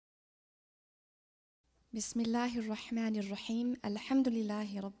بسم الله الرحمن الرحيم الحمد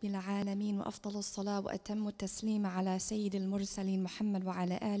لله رب العالمين وأفضل الصلاة وأتم التسليم على سيد المرسلين محمد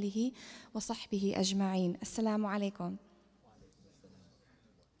وعلى آله وصحبه أجمعين. Assalamu alaikum.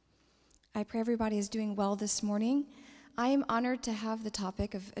 I pray everybody is doing well this morning. I am honored to have the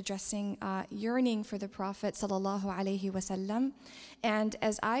topic of addressing yearning for the Prophet sallallahu alaihi wasallam. And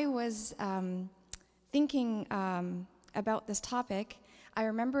as I was thinking about this topic, I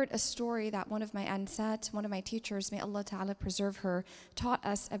remembered a story that one of my ansat, one of my teachers, may Allah Ta'ala preserve her, taught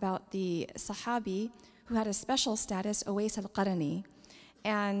us about the Sahabi who had a special status, Uwais al-Qarni.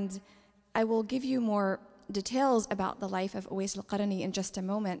 And I will give you more details about the life of Uwais al-Qarni in just a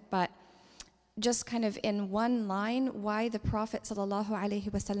moment, but just kind of in one line, why the Prophet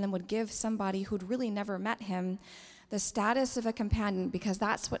ﷺ would give somebody who'd really never met him the status of a companion, because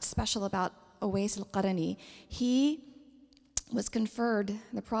that's what's special about Uwais al-Qarni. He was conferred,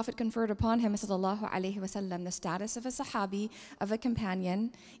 the Prophet conferred upon him ﷺ the status of a Sahabi, of a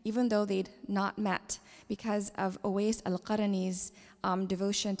companion, even though they'd not met, because of Uwais al-Qarni's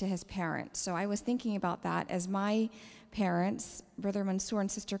devotion to his parents. So I was thinking about that as my parents, Brother Mansour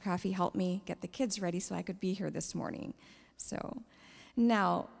and Sister Kafi, helped me get the kids ready so I could be here this morning. So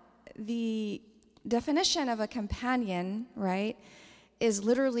now, the definition of a companion, right, is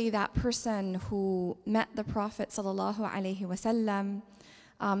literally that person who met the Prophet sallallahu alaihi wasallam.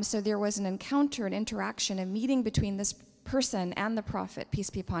 So there was an encounter, an interaction, a meeting between this person and the Prophet,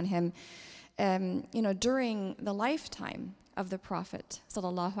 peace be upon him, during the lifetime of the Prophet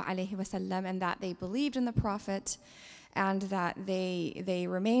sallallahu alaihi wasallam, and that they believed in the Prophet, and that they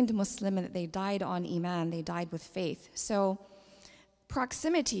remained Muslim, and that they died on Iman, they died with faith. So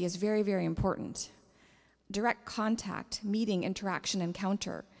proximity is very, very important. Direct contact, meeting, interaction,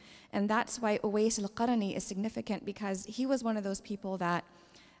 encounter. And that's why Uwais al-Qarni is significant, because he was one of those people that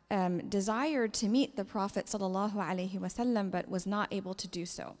desired to meet the Prophet sallallahu alaihi wasallam, but was not able to do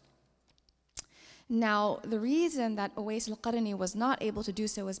so. Now, the reason that Uwais al-Qarni was not able to do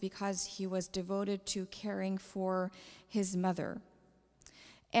so is because he was devoted to caring for his mother.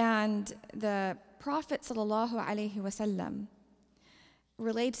 And the Prophet sallallahu alaihi wasallam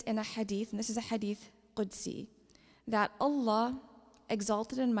relates in a hadith, and this is a hadith Qudsi, that Allah,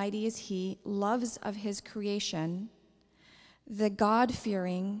 exalted and mighty is He, loves of His creation the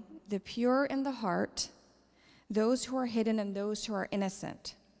God-fearing, the pure in the heart, those who are hidden and those who are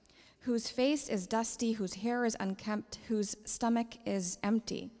innocent, whose face is dusty, whose hair is unkempt, whose stomach is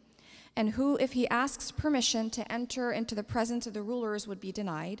empty, and who, if he asks permission to enter into the presence of the rulers, would be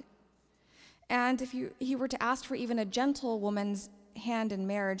denied. And if he were to ask for even a gentle woman's hand in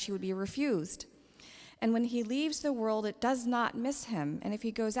marriage, he would be refused. And when he leaves the world, it does not miss him. And if he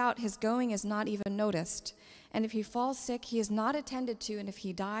goes out, his going is not even noticed. And if he falls sick, he is not attended to. And if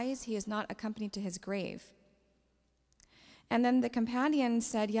he dies, he is not accompanied to his grave. And then the companion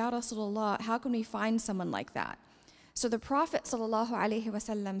said, Ya Rasulullah, how can we find someone like that? So the Prophet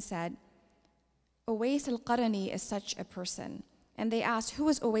ﷺ said, Uwais al-Qarni is such a person. And they asked, who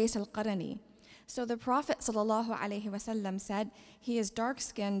is Uwais al-Qarni? So the Prophet ﷺ said, he is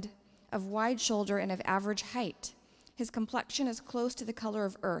dark-skinned, of wide shoulder, and of average height. His complexion is close to the color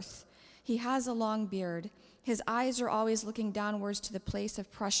of earth. He has a long beard. His eyes are always looking downwards to the place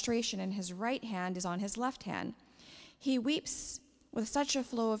of prostration, and his right hand is on his left hand. He weeps with such a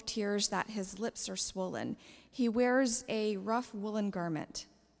flow of tears that his lips are swollen. He wears a rough woolen garment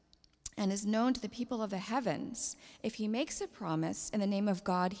and is known to the people of the heavens. If he makes a promise in the name of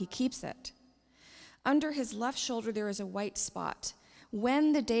God, he keeps it. Under his left shoulder there is a white spot.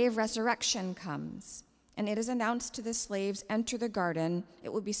 When the day of resurrection comes, and it is announced to the slaves, enter the garden,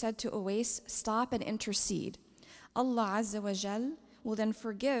 it will be said to Uwais, stop and intercede. Allah Azza wa Jal will then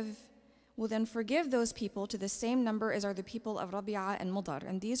forgive those people to the same number as are the people of Rabi'ah and Mudar.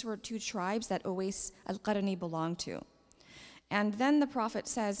 And these were two tribes that Uwais al-Qarni belonged to. And then the Prophet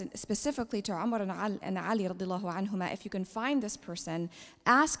says, specifically to Umar and Ali radiallahu anhuma, if you can find this person,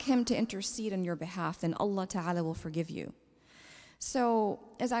 ask him to intercede on your behalf, then Allah Ta'ala will forgive you. So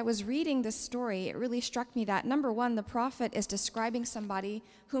as I was reading this story, it really struck me that, number one, the Prophet is describing somebody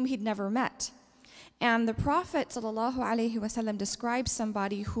whom he'd never met. And the Prophet ﷺ describes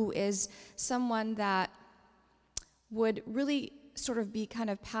somebody who is someone that would really sort of be kind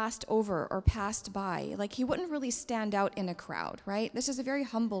of passed over or passed by. Like, he wouldn't really stand out in a crowd, right? This is a very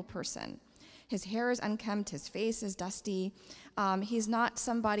humble person. His hair is unkempt, his face is dusty. He's not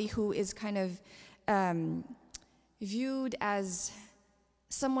somebody who is kind of viewed as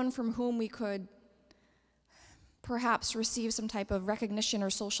someone from whom we could perhaps receive some type of recognition or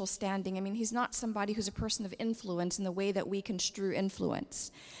social standing. I mean, he's not somebody who's a person of influence in the way that we construe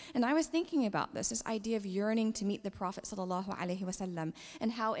influence. And I was thinking about this idea of yearning to meet the Prophet ﷺ,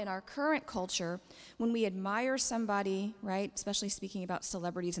 and how in our current culture, when we admire somebody, right, especially speaking about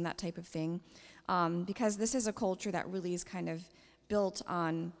celebrities and that type of thing, because this is a culture that really is kind of built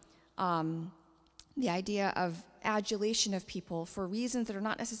on the idea of adulation of people for reasons that are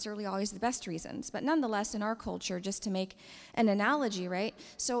not necessarily always the best reasons. But nonetheless, in our culture, just to make an analogy, right?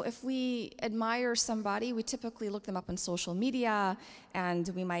 So if we admire somebody, we typically look them up on social media, and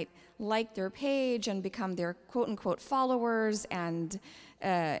we might like their page and become their quote-unquote followers, and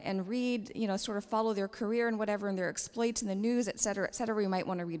read, sort of follow their career and whatever, and their exploits in the news, et cetera, et cetera. We might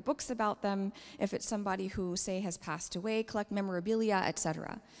want to read books about them if it's somebody who, say, has passed away, collect memorabilia, et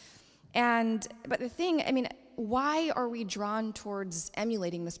cetera. But the thing, I mean, why are we drawn towards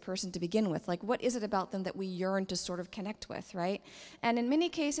emulating this person to begin with? Like, what is it about them that we yearn to sort of connect with, right? And in many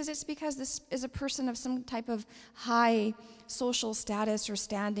cases, it's because this is a person of some type of high social status or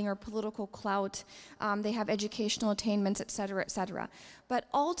standing or political clout. They have educational attainments, et cetera, et cetera. But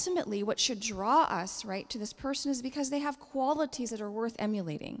ultimately, what should draw us, right, to this person is because they have qualities that are worth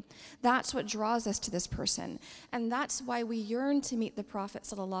emulating. That's what draws us to this person. And that's why we yearn to meet the Prophet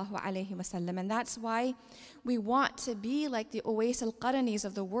ﷺ. And that's why we want to be like the Uwais al-Qaranis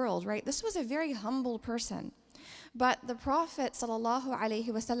of the world, right? This was a very humble person. But the Prophet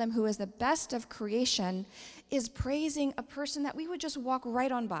ﷺ, who is the best of creation, is praising a person that we would just walk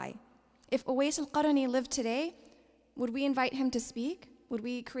right on by. If Uwais al-Qarani lived today, would we invite him to speak? Would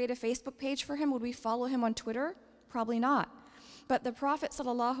we create a Facebook page for him? Would we follow him on Twitter? Probably not. But the Prophet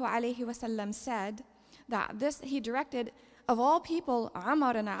ﷺ said that he directed, of all people,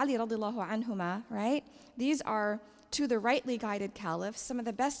 Umar and Ali radiallahu anhuma, right? These are two of the rightly guided caliphs, some of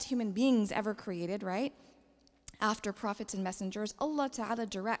the best human beings ever created, right? After prophets and messengers, Allah Ta'ala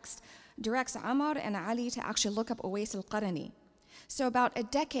directs Umar and Ali to actually look up Uwais al-Qarani. So about a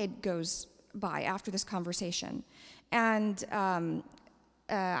decade goes by after this conversation. And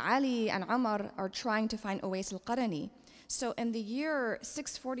Ali and Umar are trying to find Uwais al-Qarani. So in the year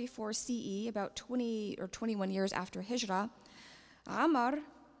 644 CE, about 20 or 21 years after Hijrah, Umar,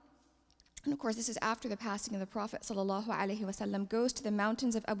 and of course this is after the passing of the Prophet ﷺ, goes to the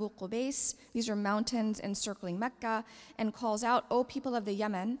mountains of Abu Qubais. These are mountains encircling Mecca, and calls out, "O people of the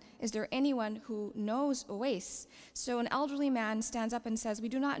Yemen, is there anyone who knows Uwais?" So an elderly man stands up and says, "We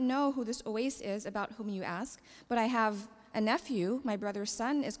do not know who this Uwais is about whom you ask, but I have a nephew, my brother's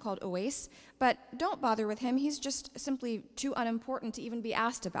son is called Uwais, but don't bother with him. He's just simply too unimportant to even be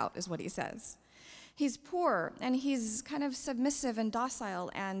asked about," is what he says. He's poor, and he's kind of submissive and docile,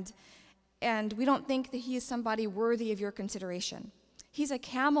 and we don't think that he is somebody worthy of your consideration. He's a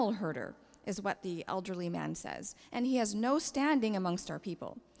camel herder, is what the elderly man says, and he has no standing amongst our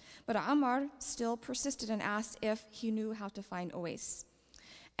people. But Umar still persisted and asked if he knew how to find Uwais.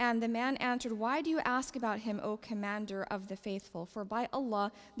 And the man answered, "Why do you ask about him, O commander of the faithful? For by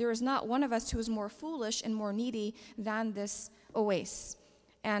Allah, there is not one of us who is more foolish and more needy than this Uwais."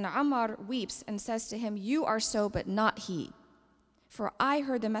 And Umar weeps and says to him, "You are so, but not he. For I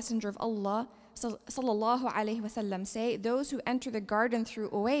heard the Messenger of Allah sallallahu alaihi wasallam say, those who enter the garden through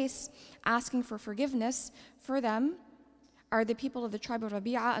Uwais asking for forgiveness for them are the people of the tribe of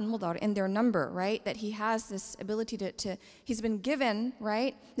Rabi'a and Mudar in their number, right? That he has this ability he's been given,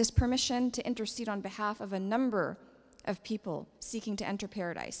 right, this permission to intercede on behalf of a number of people seeking to enter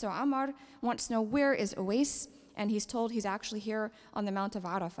paradise. So Umar wants to know, where is Uwais? And he's told he's actually here on the Mount of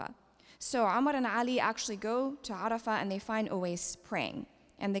Arafah. So Umar and Ali actually go to Arafah, and they find Uwais praying.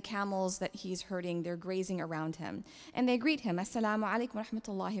 And the camels that he's herding, they're grazing around him. And they greet him, "Assalamu alaikum wa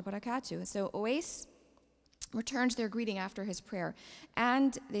rahmatullahi wa barakatuh." So Uwais returns their greeting after his prayer.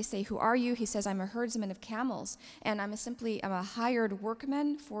 And they say, "Who are you?" He says, "I'm a herdsman of camels, and I'm a hired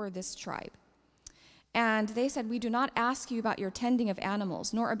workman for this tribe." And they said, "We do not ask you about your tending of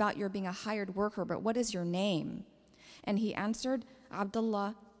animals, nor about your being a hired worker, but what is your name?" And he answered,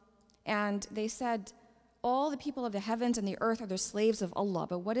 "Abdullah." And they said, "All the people of the heavens and the earth are the slaves of Allah,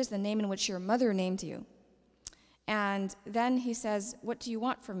 but what is the name in which your mother named you?" And then he says, "What do you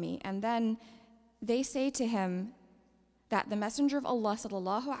want from me?" And then they say to him that the Messenger of Allah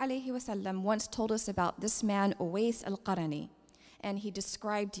sallallahu alaihi wasallam once told us about this man, Uwais al-Qarani, and he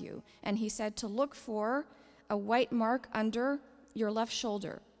described you. And he said to look for a white mark under your left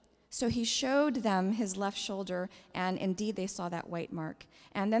shoulder. So he showed them his left shoulder, and indeed they saw that white mark.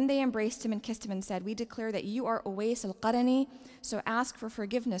 And then they embraced him and kissed him and said, "We declare that you are Uwais al-Qarani, so ask for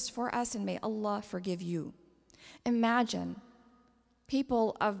forgiveness for us, and may Allah forgive you." Imagine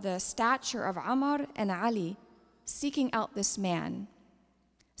people of the stature of Umar and Ali seeking out this man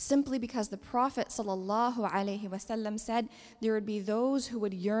simply because the Prophet ﷺ said there would be those who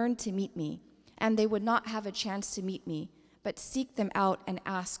would yearn to meet me, and they would not have a chance to meet me, but seek them out and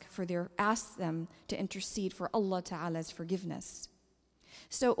ask them to intercede for Allah Ta'ala's forgiveness.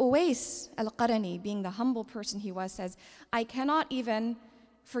 So Uwais al-Qarani, being the humble person he was, says, I cannot even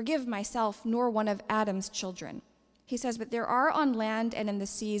forgive myself nor one of Adam's children. He says, but there are on land and in the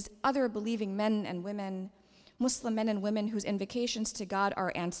seas other believing men and women, Muslim men and women whose invocations to God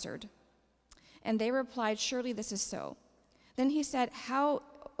are answered. And they replied, surely this is so. Then he said, how,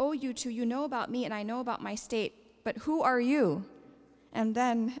 O you two, you know about me and I know about my state, but who are you? And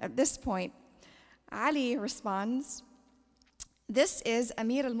then at this point, Ali responds, this is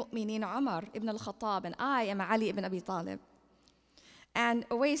Amir al-Mu'mineen Umar ibn al-Khattab, and I am Ali ibn Abi Talib. And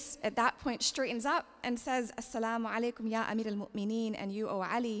Uwais at that point straightens up and says, Assalamu alaikum ya Amir al-Mu'mineen, and you, O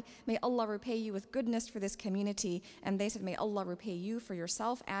Ali, may Allah repay you with goodness for this community. And they said, may Allah repay you for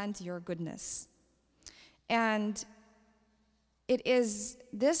yourself and your goodness. And it is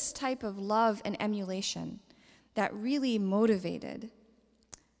this type of love and emulation that really motivated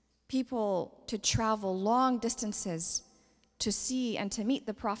people to travel long distances to see and to meet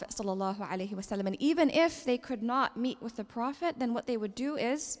the Prophet ﷺ. And even if they could not meet with the Prophet, then what they would do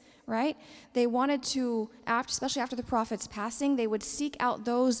is, right, they wanted to, especially after the Prophet's passing, they would seek out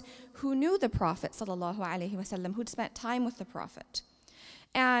those who knew the Prophet ﷺ, who'd spent time with the Prophet.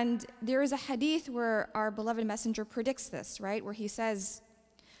 And there is a hadith where our beloved messenger predicts this, right, where he says,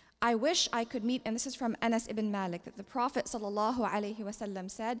 I wish I could meet, and this is from Anas ibn Malik, that the Prophet ﷺ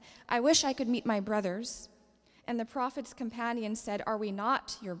said, I wish I could meet my brothers. And the Prophet's companions said, are we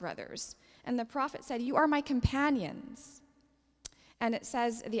not your brothers? And the Prophet said, you are my companions. And it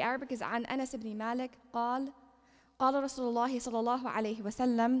says, the Arabic is عن Anas ibn Malik, قال رسول الله صلى الله عليه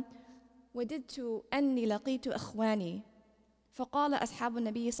وسلم وددت أني لقيت إخواني فقال أصحاب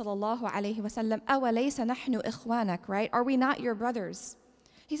النبي صلى الله عليه وسلم أوليس نحن إخوانك, right? Are we not your brothers?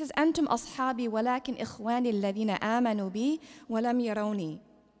 He says, أنتم أصحابي ولكن إخواني الذين آمنوا بي ولم يروني.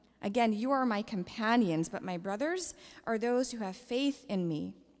 Again, you are my companions, but my brothers are those who have faith in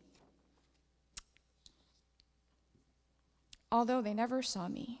me, although they never saw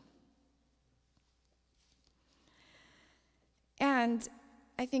me. And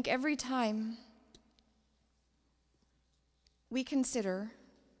I think every time we consider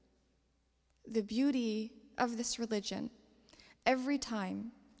the beauty of this religion, every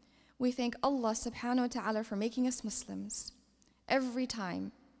time we thank Allah subhanahu wa ta'ala for making us Muslims, every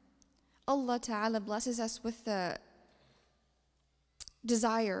time Allah Ta'ala blesses us with the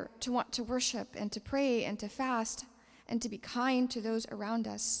desire to want to worship and to pray and to fast and to be kind to those around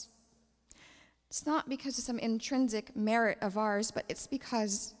us. It's not because of some intrinsic merit of ours, but it's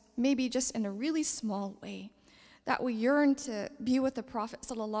because maybe just in a really small way that we yearn to be with the Prophet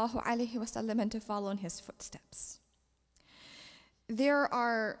ﷺ and to follow in his footsteps. There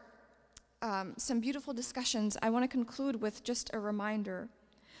are some beautiful discussions. I want to conclude with just a reminder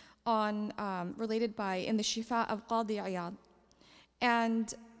on related in the Shifa of Qadi Iyad.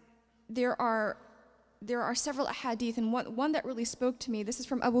 And there are several ahadith, and one that really spoke to me, this is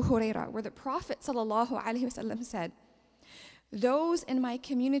from Abu Hurairah, where the Prophet ﷺ said, those in my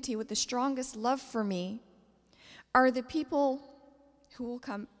community with the strongest love for me are the people who will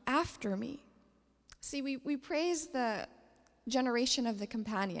come after me. See, we praise the generation of the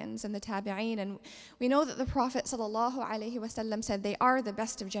companions and the tabi'een, and we know that the Prophet ﷺ said they are the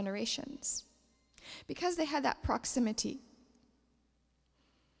best of generations because they had that proximity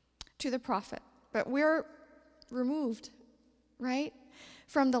to the Prophet. But we're removed, right,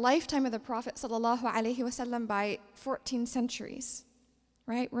 from the lifetime of the Prophet ﷺ by 14 centuries,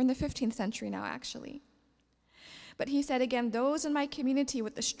 right? We're in the 15th century now, actually. But he said again, those in my community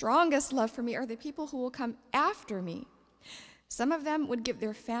with the strongest love for me are the people who will come after me. Some of them would give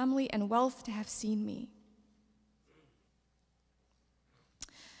their family and wealth to have seen me.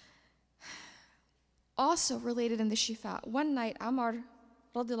 Also related in the Shifa, one night Amr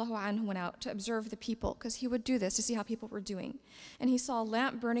radiallahu anhu went out to observe the people, because he would do this to see how people were doing. And he saw a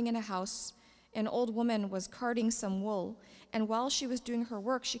lamp burning in a house. An old woman was carding some wool, and while she was doing her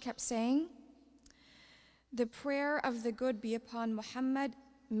work, she kept saying, the prayer of the good be upon Muhammad,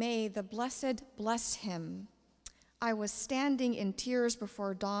 may the blessed bless him. I was standing in tears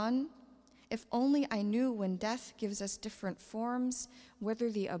before dawn. If only I knew when death gives us different forms, whether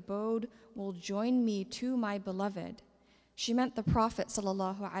the abode will join me to my beloved. She meant the Prophet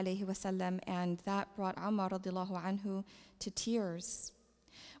ﷺ, and that brought Umar radiallahu anhu to tears.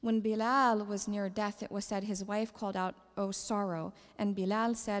 When Bilal was near death, it was said his wife called out, "O sorrow," and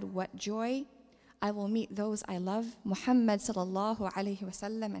Bilal said, "What joy? I will meet those I love, Muhammad sallallahu alayhi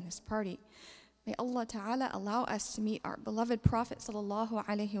wasallam and his party. May Allah Ta'ala allow us to meet our beloved Prophet sallallahu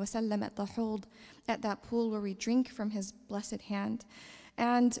alayhi wasallam at the hold, at that pool where we drink from his blessed hand.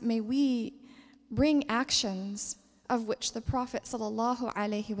 And may we bring actions of which the Prophet sallallahu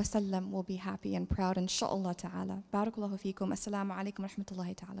alayhi wasallam will be happy and proud, inshaAllah Ta'ala. Barakallahu feekum. Assalamu alaikum wa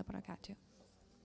rahmatullahi ta'ala barakatuh.